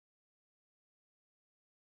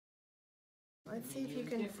Let's see if you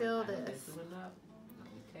can feel this.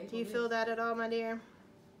 Do you feel that at all, my dear?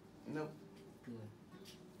 Nope. Good.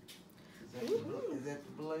 Is that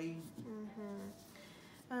the blade?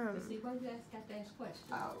 See, why you guys got to ask questions?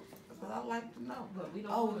 But I like to know. But we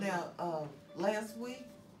don't now, last week,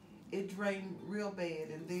 it drained real bad,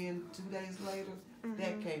 and then 2 days later,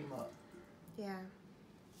 that came up. Yeah.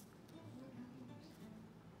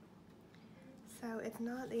 So it's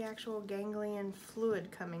not the actual ganglion fluid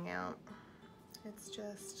coming out. It's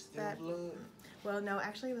just Still that. blood? Well, no,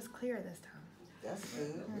 actually it was clear this time. That's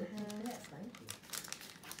good. Thank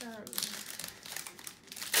you.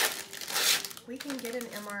 We can get an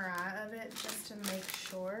MRI of it just to make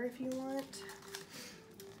sure if you want.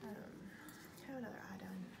 Have another eye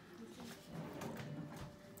done.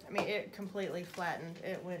 I mean, it completely flattened.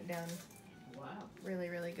 It went down. Wow. Really,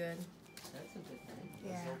 really good. That's a good thing.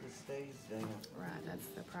 Yeah. So it stays down. Right, that's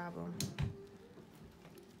the problem.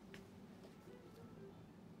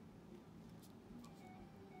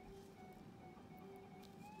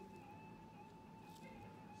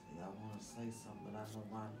 See, I want to say something, but I know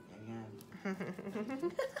why I can't handle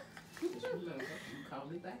it. Just remember, you call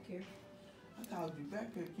me back here. I called you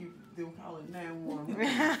back here, keep them calling 911.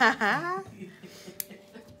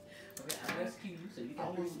 Okay, I rescue you, so you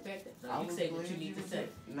got to respect it. So you say what you need to say.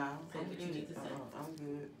 No, Say I'm what you good. need to say. I'm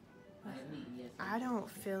good. I had a meeting yesterday. I don't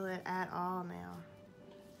feel it at all now.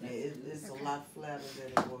 Yeah, it's Okay. a lot flatter than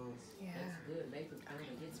it was. Yeah. That's good. Maybe we're going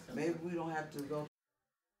to get some. Maybe we don't have to go